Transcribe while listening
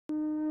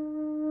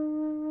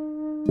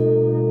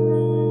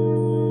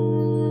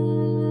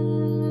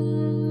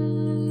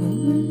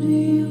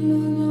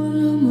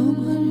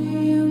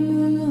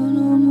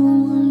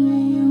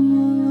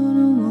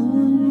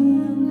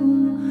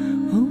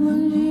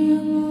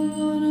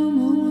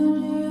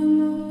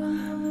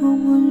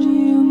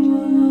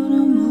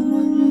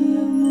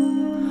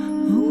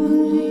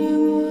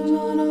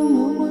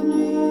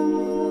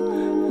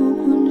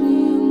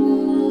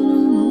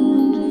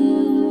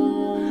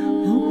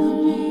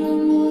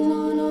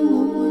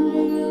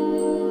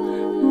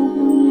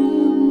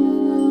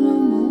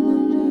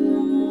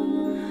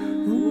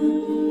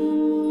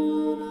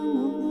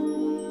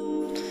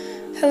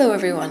Hello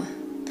everyone.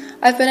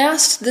 I've been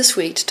asked this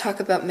week to talk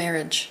about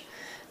marriage.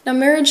 Now,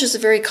 marriage is a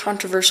very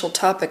controversial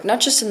topic,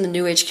 not just in the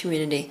New Age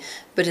community,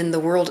 but in the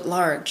world at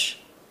large.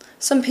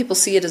 Some people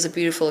see it as a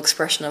beautiful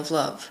expression of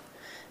love.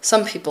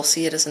 Some people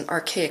see it as an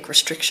archaic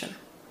restriction.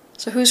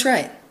 So who's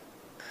right?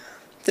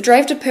 The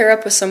drive to pair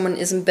up with someone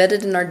is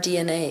embedded in our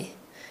DNA.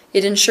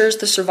 It ensures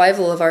the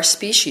survival of our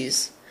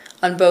species,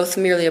 on both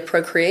merely a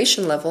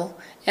procreation level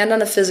and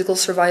on a physical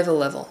survival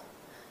level.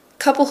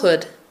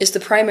 Couplehood is the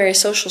primary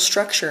social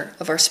structure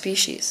of our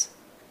species.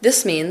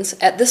 This means,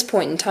 at this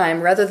point in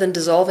time, rather than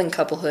dissolving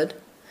couplehood,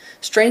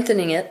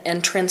 strengthening it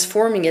and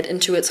transforming it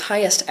into its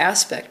highest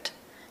aspect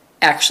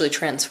actually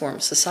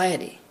transforms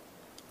society.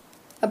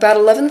 About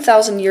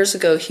 11,000 years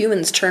ago,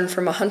 humans turned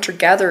from a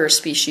hunter-gatherer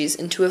species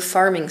into a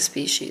farming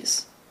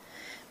species,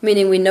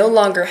 meaning we no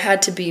longer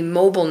had to be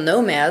mobile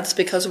nomads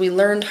because we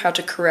learned how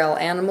to corral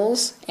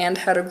animals and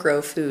how to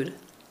grow food.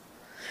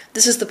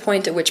 This is the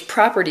point at which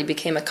property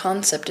became a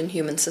concept in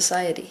human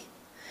society,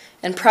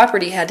 and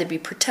property had to be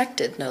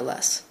protected, no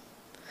less.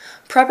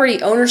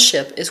 Property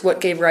ownership is what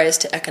gave rise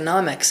to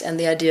economics and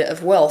the idea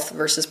of wealth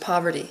versus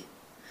poverty.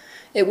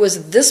 It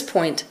was this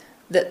point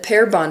that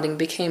pair bonding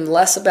became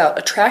less about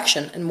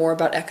attraction and more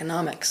about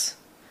economics.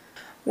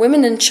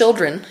 Women and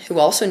children, who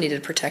also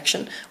needed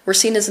protection, were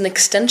seen as an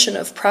extension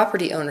of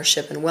property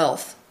ownership and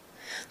wealth.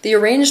 The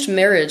arranged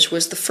marriage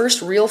was the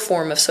first real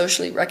form of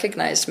socially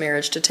recognized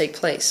marriage to take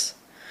place.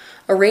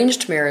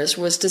 Arranged marriage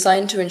was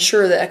designed to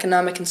ensure the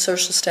economic and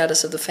social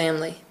status of the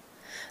family.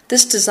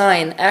 This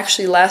design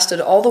actually lasted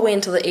all the way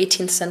until the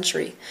 18th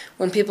century,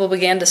 when people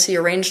began to see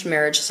arranged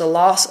marriage as a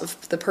loss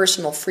of the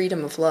personal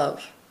freedom of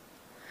love.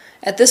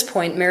 At this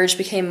point, marriage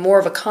became more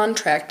of a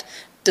contract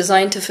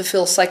designed to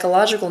fulfill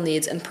psychological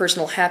needs and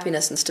personal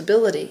happiness and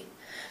stability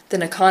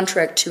than a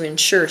contract to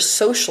ensure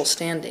social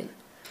standing.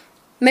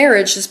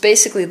 Marriage is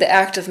basically the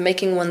act of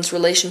making one's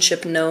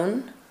relationship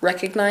known,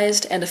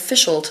 recognized, and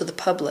official to the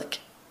public.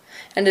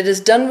 And it is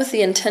done with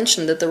the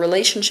intention that the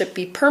relationship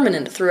be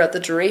permanent throughout the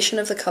duration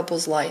of the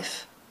couple's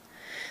life.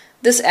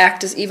 This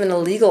act is even a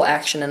legal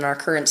action in our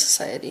current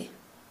society.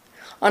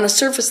 On a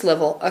surface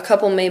level, a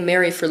couple may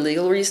marry for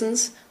legal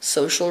reasons,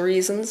 social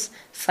reasons,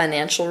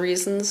 financial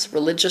reasons,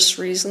 religious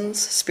reasons,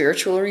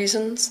 spiritual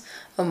reasons,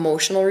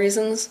 emotional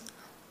reasons,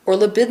 or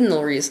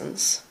libidinal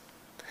reasons.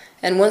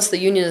 And once the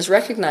union is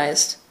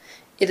recognized,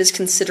 it is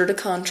considered a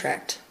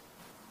contract.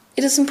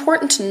 It is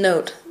important to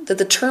note that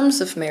the terms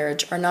of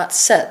marriage are not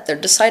set, they're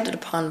decided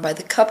upon by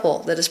the couple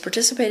that is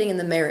participating in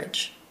the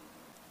marriage.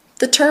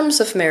 The terms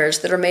of marriage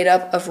that are made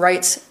up of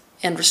rights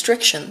and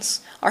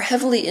restrictions are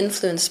heavily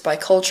influenced by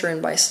culture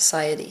and by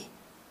society.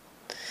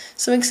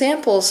 Some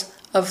examples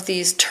of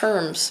these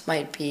terms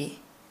might be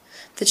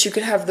that you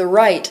could have the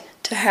right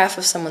to half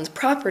of someone's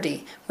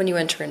property when you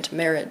enter into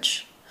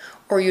marriage,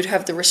 or you'd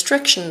have the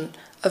restriction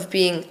of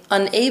being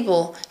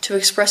unable to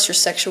express your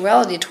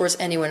sexuality towards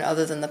anyone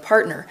other than the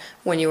partner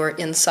when you are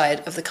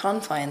inside of the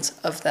confines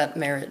of that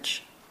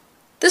marriage.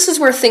 This is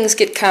where things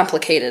get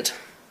complicated.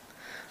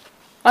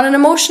 On an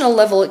emotional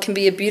level, it can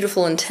be a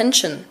beautiful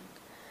intention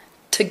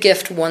to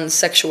gift one's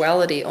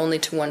sexuality only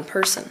to one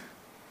person.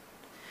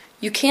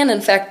 You can, in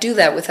fact, do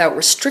that without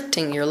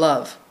restricting your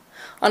love.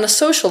 On a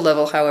social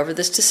level, however,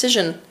 this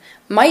decision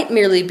might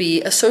merely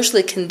be a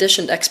socially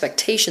conditioned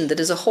expectation that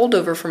is a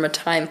holdover from a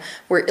time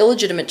where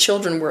illegitimate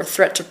children were a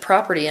threat to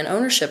property and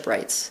ownership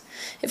rights.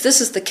 If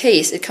this is the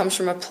case, it comes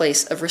from a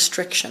place of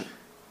restriction.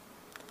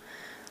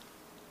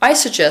 I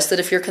suggest that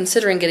if you're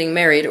considering getting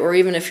married, or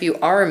even if you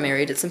are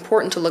married, it's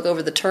important to look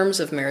over the terms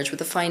of marriage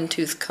with a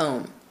fine-tooth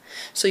comb,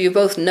 so you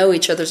both know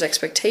each other's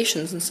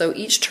expectations, and so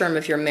each term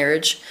of your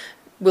marriage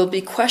will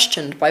be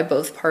questioned by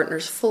both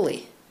partners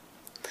fully.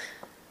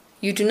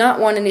 You do not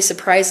want any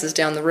surprises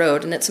down the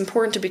road, and it's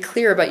important to be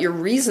clear about your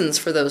reasons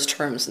for those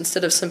terms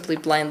instead of simply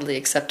blindly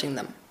accepting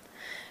them,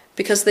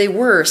 because they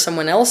were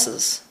someone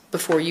else's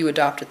before you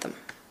adopted them.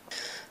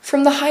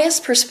 From the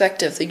highest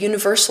perspective, the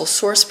universal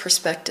source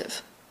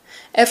perspective,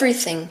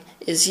 everything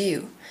is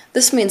you.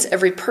 This means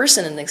every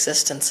person in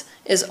existence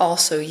is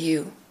also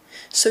you.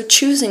 So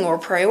choosing or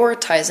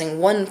prioritizing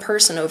one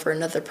person over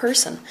another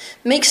person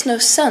makes no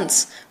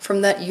sense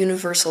from that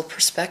universal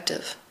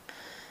perspective.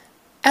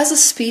 As a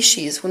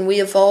species, when we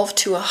evolve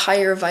to a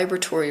higher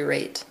vibratory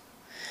rate,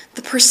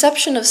 the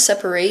perception of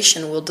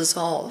separation will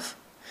dissolve.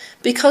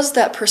 Because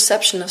that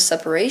perception of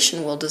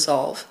separation will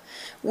dissolve,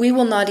 we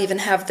will not even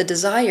have the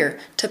desire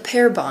to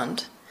pair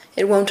bond.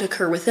 It won't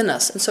occur within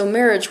us, and so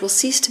marriage will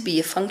cease to be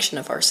a function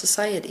of our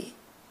society.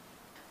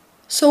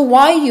 So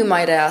why, you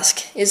might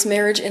ask, is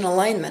marriage in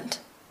alignment?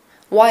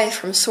 Why,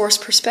 from source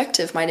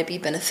perspective, might it be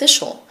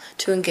beneficial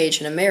to engage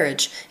in a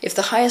marriage if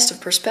the highest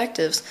of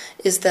perspectives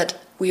is that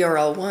we are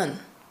all one?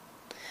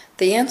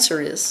 The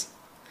answer is,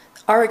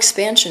 our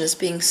expansion is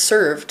being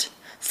served,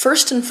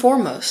 first and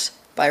foremost,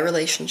 by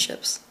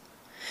relationships.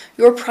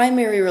 Your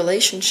primary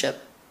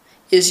relationship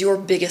is your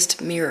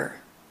biggest mirror.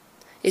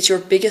 It's your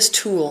biggest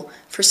tool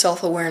for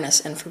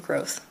self-awareness and for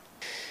growth.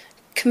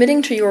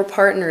 Committing to your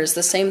partner is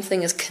the same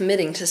thing as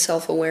committing to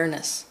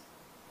self-awareness.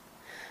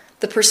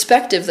 The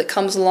perspective that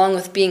comes along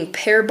with being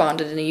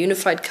pair-bonded in a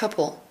unified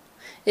couple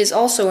is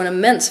also an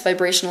immense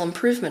vibrational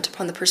improvement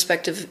upon the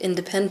perspective of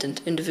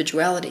independent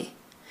individuality,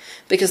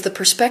 because the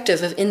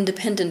perspective of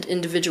independent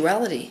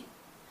individuality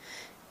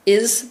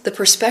is the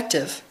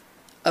perspective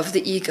of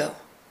the ego,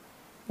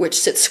 which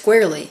sits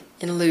squarely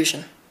in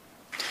illusion.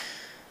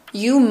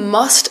 You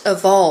must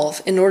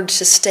evolve in order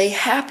to stay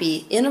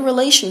happy in a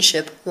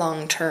relationship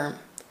long term.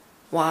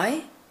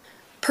 Why?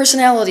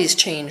 Personalities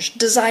change,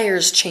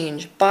 desires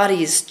change,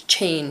 bodies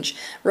change,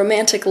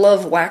 romantic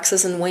love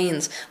waxes and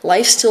wanes,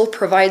 life still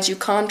provides you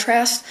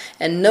contrast,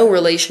 and no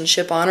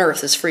relationship on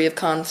earth is free of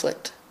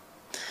conflict.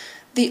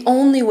 The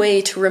only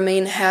way to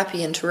remain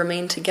happy and to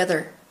remain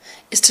together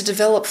is to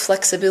develop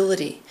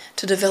flexibility,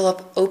 to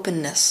develop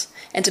openness,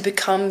 and to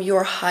become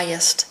your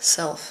highest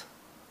self.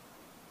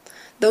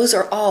 Those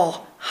are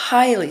all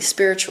highly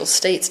spiritual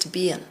states to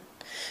be in.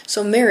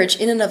 So marriage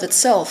in and of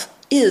itself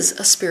is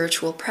a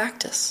spiritual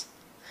practice.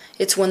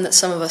 It's one that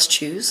some of us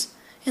choose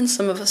and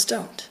some of us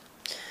don't.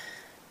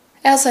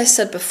 As I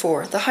said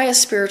before, the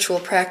highest spiritual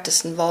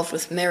practice involved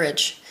with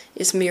marriage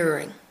is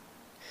mirroring.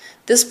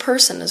 This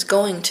person is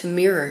going to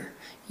mirror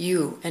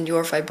you and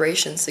your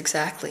vibrations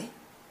exactly.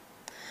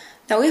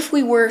 Now, if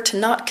we were to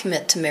not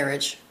commit to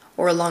marriage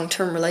or a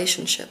long-term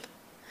relationship,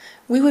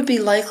 we would be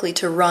likely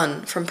to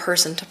run from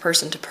person to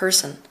person to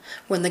person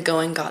when the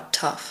going got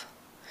tough.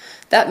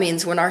 That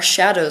means when our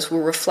shadows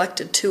were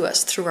reflected to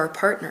us through our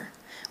partner,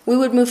 we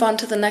would move on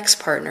to the next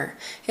partner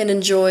and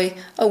enjoy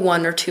a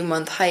 1 or 2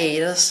 month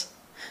hiatus,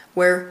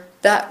 where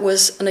that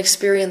was an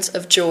experience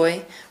of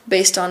joy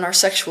based on our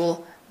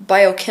sexual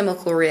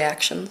biochemical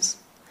reactions.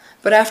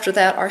 But after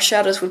that, our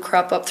shadows would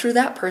crop up through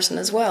that person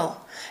as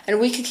well, and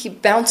we could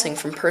keep bouncing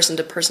from person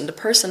to person to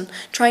person,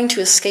 trying to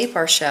escape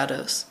our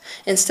shadows,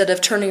 instead of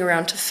turning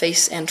around to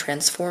face and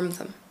transform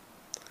them,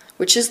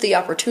 which is the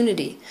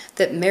opportunity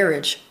that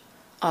marriage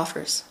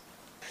offers.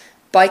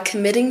 By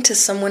committing to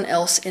someone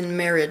else in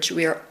marriage,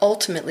 we are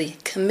ultimately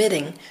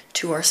committing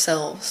to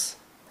ourselves.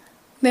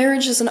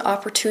 Marriage is an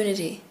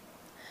opportunity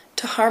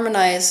to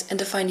harmonize and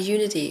to find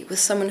unity with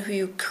someone who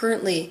you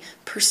currently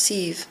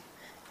perceive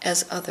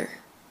as other.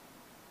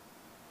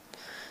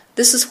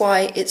 This is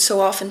why it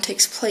so often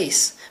takes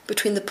place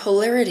between the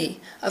polarity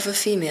of a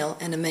female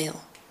and a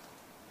male.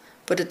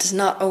 But it does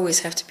not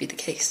always have to be the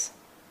case.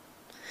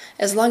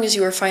 As long as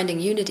you are finding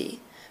unity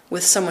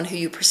with someone who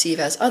you perceive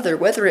as other,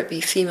 whether it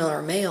be female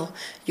or male,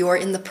 you are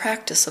in the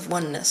practice of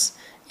oneness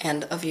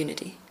and of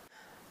unity.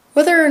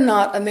 Whether or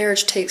not a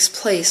marriage takes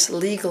place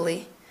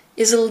legally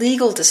is a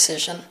legal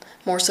decision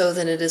more so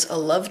than it is a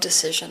love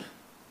decision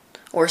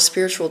or a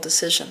spiritual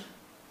decision.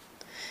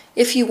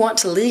 If you want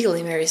to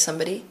legally marry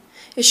somebody,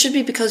 it should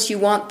be because you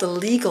want the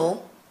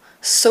legal,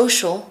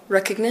 social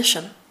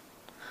recognition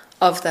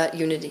of that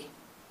unity.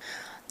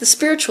 The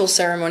spiritual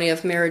ceremony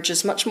of marriage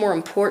is much more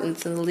important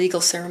than the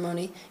legal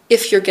ceremony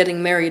if you're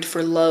getting married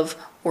for love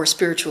or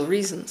spiritual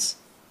reasons.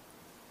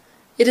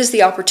 It is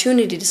the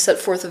opportunity to set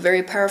forth a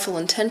very powerful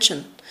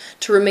intention,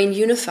 to remain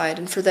unified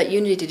and for that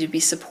unity to be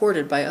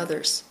supported by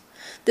others.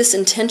 This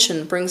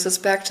intention brings us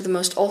back to the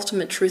most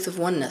ultimate truth of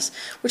oneness,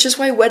 which is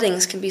why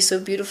weddings can be so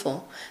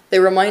beautiful. They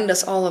remind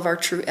us all of our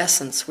true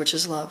essence, which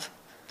is love.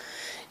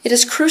 It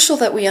is crucial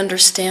that we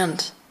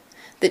understand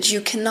that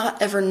you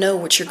cannot ever know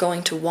what you're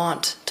going to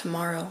want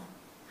tomorrow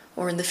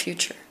or in the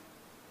future.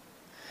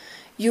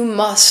 You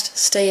must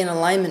stay in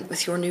alignment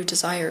with your new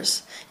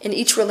desires, and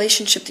each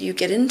relationship that you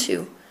get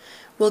into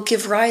will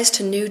give rise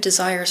to new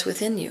desires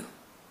within you.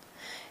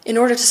 In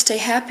order to stay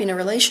happy in a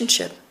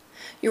relationship,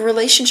 your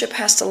relationship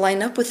has to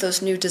line up with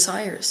those new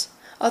desires.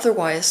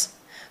 Otherwise,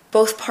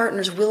 both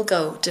partners will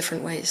go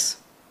different ways.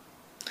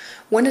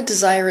 When a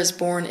desire is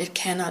born, it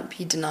cannot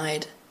be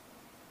denied.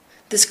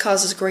 This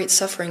causes great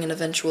suffering and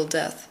eventual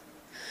death.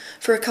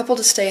 For a couple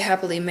to stay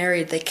happily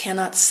married, they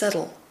cannot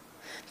settle.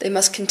 They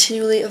must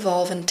continually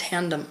evolve in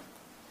tandem.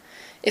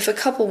 If a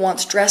couple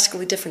wants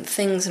drastically different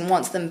things and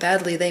wants them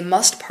badly, they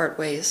must part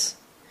ways.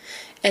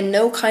 And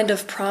no kind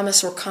of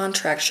promise or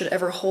contract should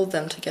ever hold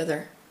them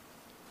together.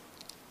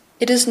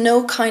 It is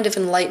no kind of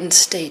enlightened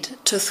state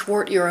to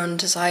thwart your own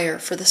desire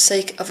for the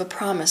sake of a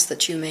promise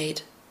that you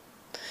made.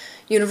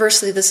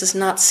 Universally, this is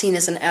not seen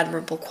as an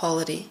admirable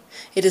quality.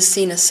 It is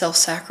seen as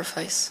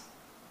self-sacrifice.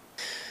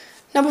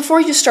 Now, before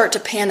you start to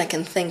panic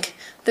and think,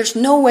 there's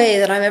no way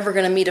that I'm ever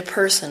going to meet a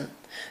person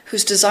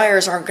whose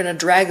desires aren't going to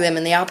drag them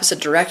in the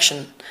opposite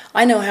direction.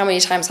 I know how many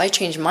times I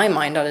change my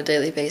mind on a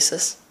daily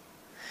basis.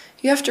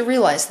 You have to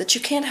realize that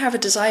you can't have a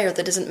desire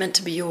that isn't meant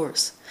to be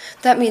yours.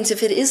 That means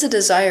if it is a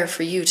desire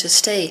for you to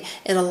stay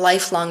in a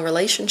lifelong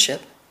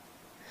relationship,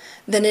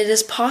 then it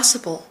is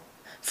possible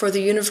for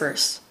the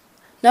universe.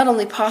 Not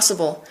only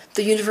possible,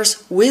 the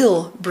universe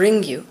will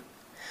bring you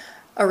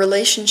a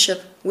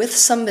relationship with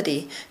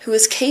somebody who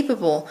is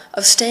capable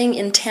of staying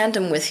in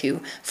tandem with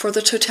you for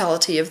the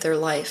totality of their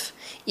life,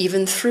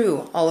 even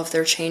through all of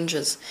their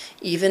changes,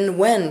 even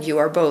when you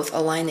are both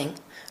aligning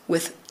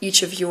with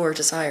each of your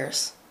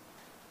desires.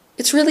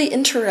 It's really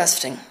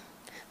interesting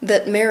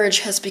that marriage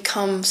has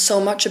become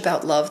so much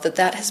about love that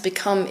that has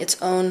become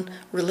its own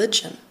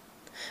religion.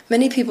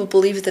 Many people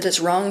believe that it's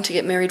wrong to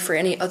get married for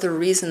any other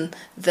reason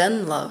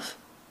than love.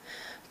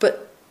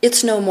 But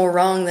it's no more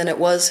wrong than it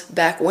was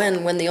back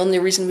when the only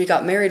reason we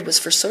got married was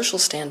for social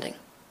standing.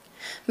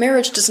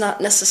 Marriage does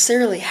not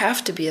necessarily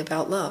have to be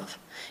about love.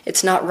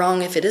 It's not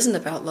wrong if it isn't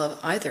about love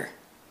either.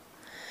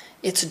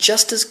 It's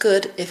just as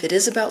good if it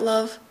is about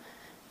love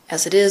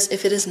as it is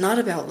if it is not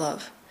about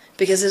love,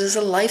 because it is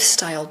a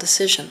lifestyle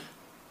decision.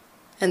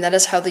 And that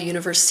is how the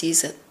universe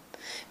sees it,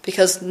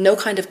 because no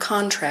kind of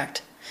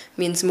contract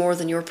means more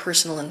than your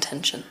personal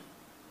intention.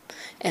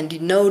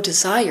 And no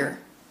desire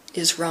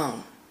is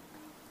wrong.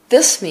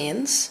 This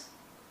means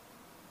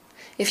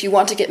if you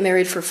want to get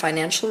married for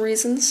financial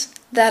reasons,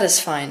 that is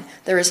fine.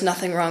 There is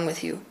nothing wrong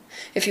with you.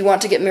 If you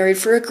want to get married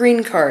for a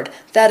green card,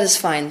 that is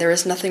fine. There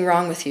is nothing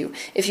wrong with you.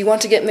 If you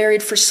want to get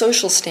married for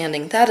social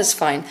standing, that is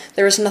fine.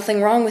 There is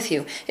nothing wrong with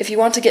you. If you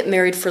want to get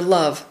married for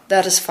love,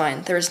 that is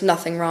fine. There is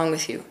nothing wrong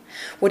with you.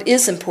 What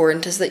is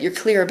important is that you're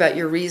clear about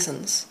your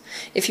reasons.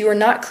 If you are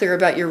not clear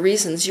about your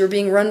reasons, you're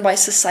being run by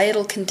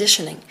societal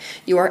conditioning.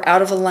 You are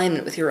out of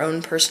alignment with your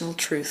own personal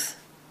truth.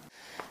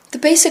 The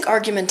basic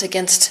argument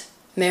against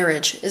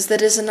marriage is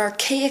that it is an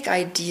archaic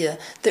idea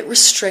that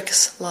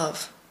restricts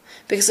love,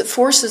 because it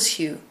forces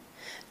you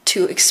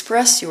to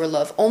express your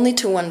love only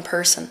to one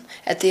person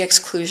at the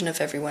exclusion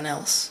of everyone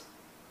else.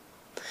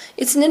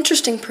 It's an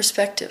interesting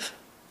perspective,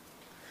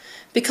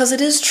 because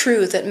it is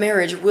true that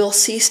marriage will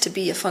cease to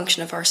be a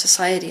function of our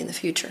society in the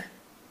future.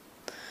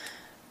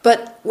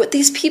 But what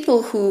these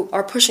people who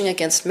are pushing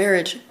against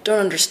marriage don't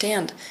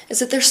understand is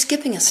that they're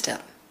skipping a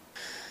step.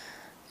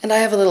 And I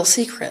have a little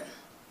secret.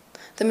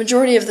 The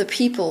majority of the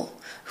people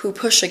who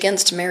push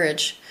against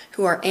marriage,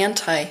 who are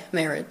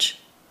anti-marriage,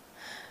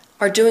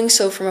 are doing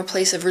so from a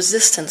place of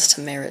resistance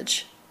to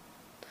marriage.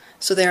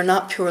 So they are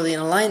not purely in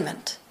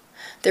alignment.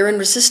 They're in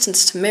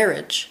resistance to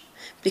marriage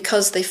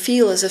because they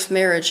feel as if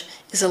marriage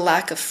is a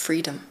lack of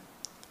freedom.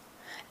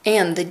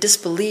 And they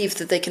disbelieve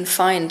that they can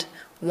find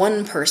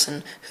one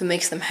person who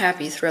makes them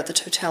happy throughout the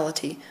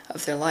totality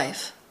of their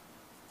life.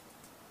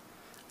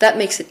 That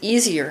makes it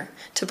easier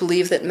to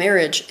believe that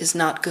marriage is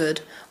not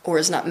good or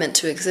is not meant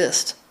to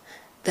exist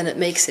than it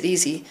makes it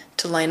easy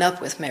to line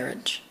up with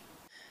marriage.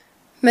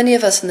 Many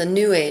of us in the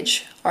New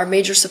Age are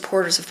major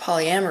supporters of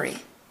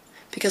polyamory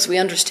because we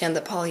understand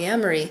that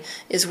polyamory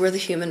is where the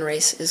human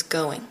race is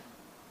going.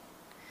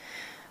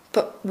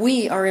 But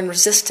we are in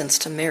resistance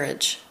to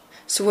marriage.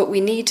 So what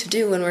we need to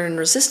do when we're in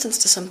resistance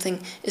to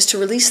something is to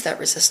release that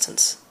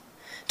resistance,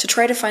 to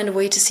try to find a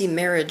way to see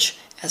marriage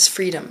as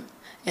freedom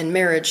and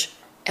marriage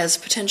as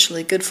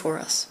potentially good for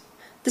us.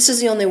 This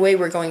is the only way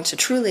we're going to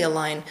truly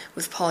align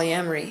with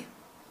polyamory.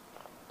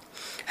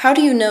 How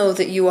do you know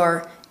that you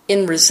are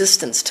in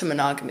resistance to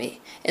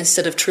monogamy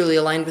instead of truly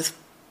aligned with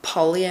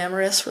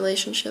polyamorous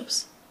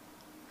relationships?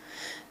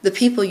 The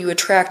people you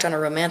attract on a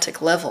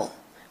romantic level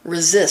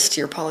resist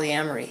your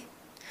polyamory.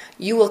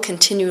 You will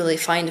continually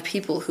find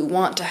people who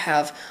want to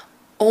have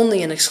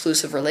only an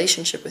exclusive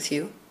relationship with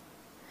you,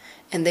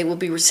 and they will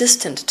be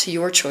resistant to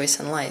your choice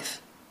in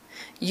life.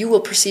 You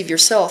will perceive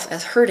yourself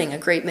as hurting a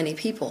great many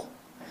people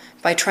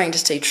by trying to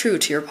stay true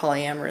to your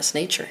polyamorous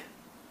nature.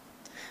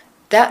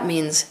 That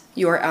means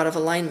you are out of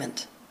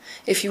alignment.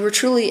 If you were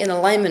truly in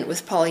alignment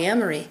with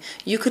polyamory,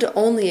 you could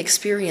only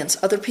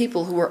experience other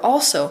people who were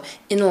also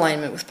in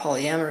alignment with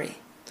polyamory,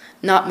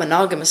 not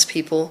monogamous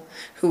people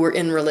who were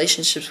in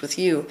relationships with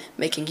you,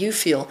 making you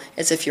feel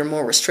as if you're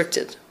more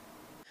restricted.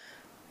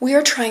 We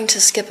are trying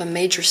to skip a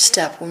major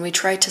step when we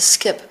try to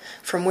skip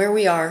from where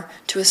we are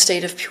to a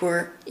state of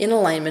pure, in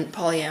alignment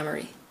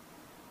polyamory.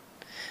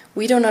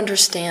 We don't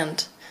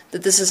understand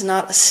that this is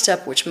not a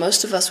step which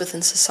most of us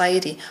within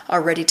society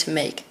are ready to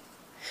make,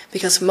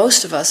 because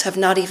most of us have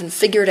not even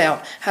figured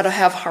out how to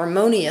have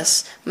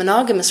harmonious,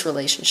 monogamous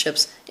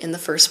relationships in the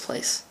first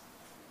place.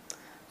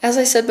 As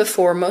I said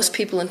before, most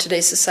people in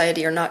today's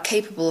society are not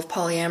capable of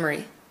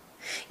polyamory.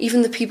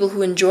 Even the people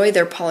who enjoy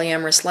their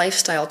polyamorous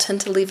lifestyle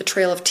tend to leave a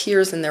trail of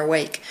tears in their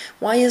wake.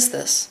 Why is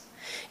this?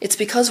 It's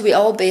because we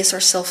all base our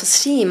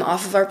self-esteem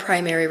off of our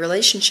primary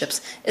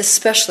relationships,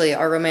 especially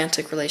our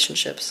romantic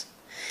relationships.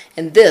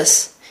 And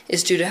this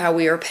is due to how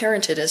we are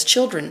parented as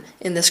children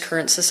in this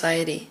current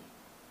society.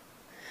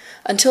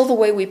 Until the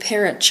way we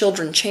parent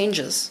children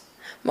changes,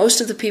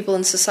 most of the people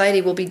in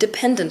society will be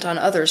dependent on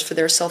others for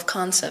their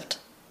self-concept.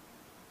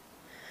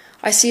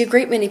 I see a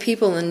great many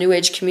people in the New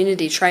Age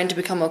community trying to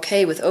become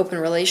okay with open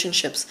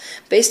relationships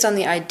based on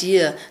the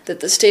idea that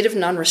the state of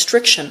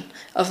non-restriction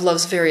of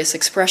love's various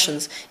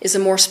expressions is a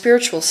more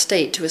spiritual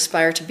state to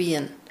aspire to be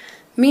in.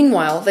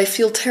 Meanwhile, they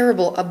feel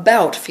terrible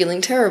about feeling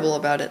terrible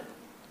about it.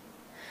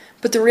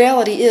 But the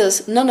reality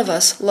is, none of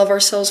us love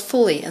ourselves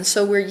fully, and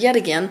so we're yet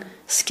again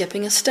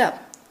skipping a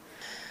step.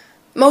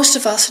 Most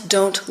of us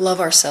don't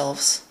love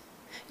ourselves.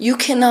 You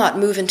cannot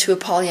move into a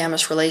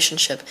polyamorous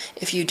relationship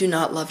if you do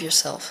not love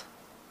yourself.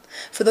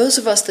 For those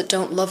of us that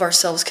don't love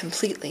ourselves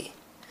completely,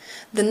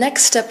 the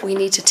next step we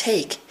need to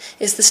take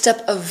is the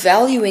step of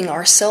valuing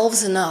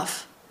ourselves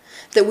enough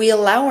that we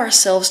allow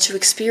ourselves to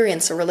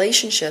experience a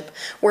relationship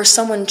where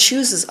someone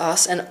chooses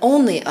us and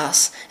only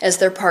us as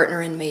their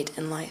partner and mate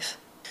in life.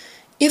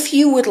 If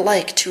you would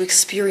like to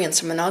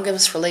experience a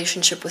monogamous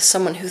relationship with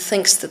someone who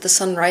thinks that the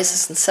sun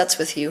rises and sets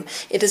with you,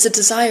 it is a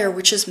desire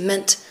which is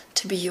meant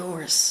to be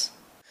yours.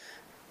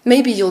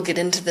 Maybe you'll get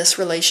into this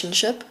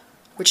relationship,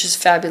 which is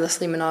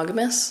fabulously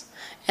monogamous,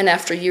 and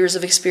after years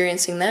of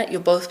experiencing that,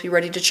 you'll both be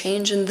ready to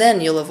change, and then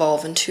you'll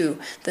evolve into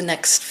the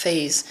next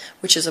phase,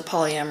 which is a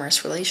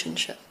polyamorous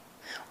relationship.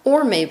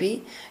 Or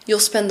maybe you'll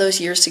spend those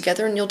years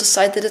together and you'll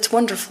decide that it's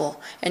wonderful,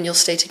 and you'll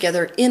stay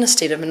together in a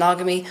state of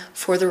monogamy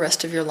for the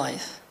rest of your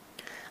life.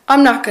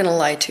 I'm not going to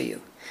lie to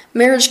you.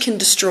 Marriage can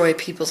destroy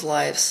people's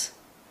lives,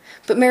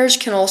 but marriage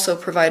can also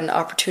provide an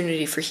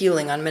opportunity for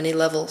healing on many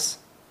levels.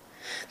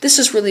 This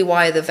is really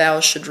why the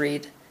vows should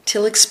read,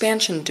 "Till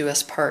expansion do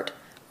us part,"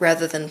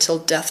 rather than "till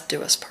death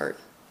do us part."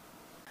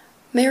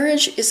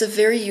 Marriage is a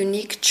very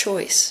unique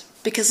choice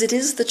because it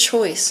is the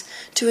choice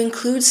to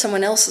include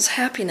someone else's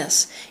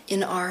happiness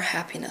in our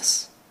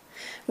happiness.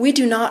 We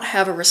do not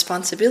have a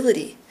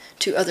responsibility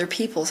to other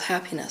people's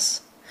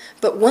happiness,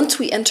 but once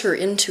we enter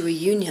into a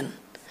union,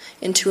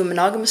 into a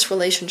monogamous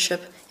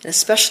relationship, and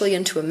especially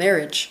into a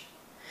marriage,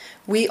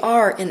 we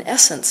are, in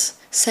essence,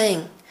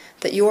 saying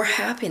that your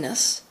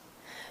happiness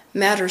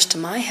matters to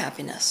my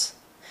happiness.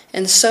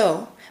 And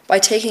so, by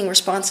taking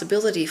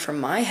responsibility for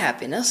my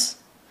happiness,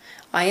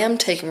 I am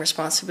taking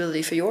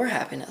responsibility for your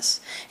happiness.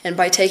 And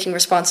by taking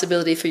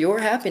responsibility for your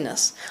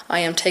happiness, I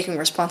am taking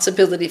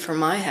responsibility for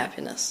my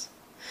happiness.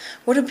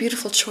 What a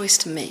beautiful choice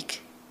to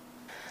make.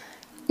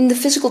 In the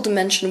physical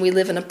dimension, we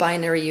live in a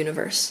binary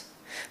universe.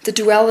 The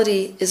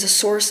duality is a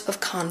source of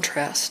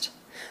contrast.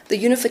 The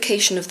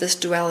unification of this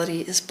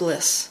duality is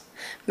bliss.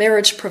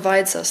 Marriage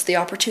provides us the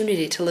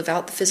opportunity to live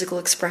out the physical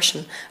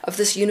expression of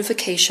this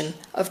unification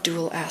of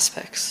dual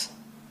aspects.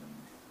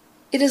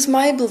 It is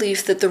my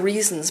belief that the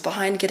reasons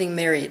behind getting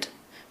married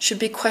should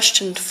be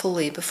questioned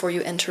fully before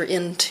you enter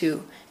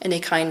into any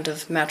kind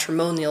of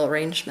matrimonial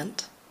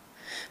arrangement.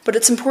 But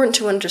it's important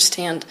to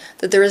understand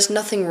that there is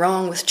nothing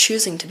wrong with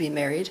choosing to be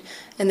married,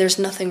 and there's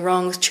nothing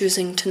wrong with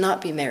choosing to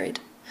not be married.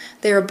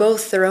 They are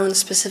both their own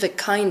specific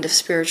kind of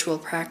spiritual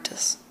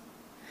practice.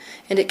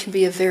 And it can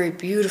be a very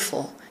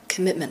beautiful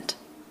commitment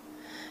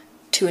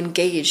to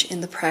engage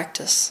in the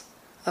practice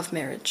of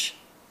marriage.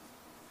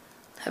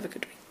 Have a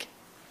good week.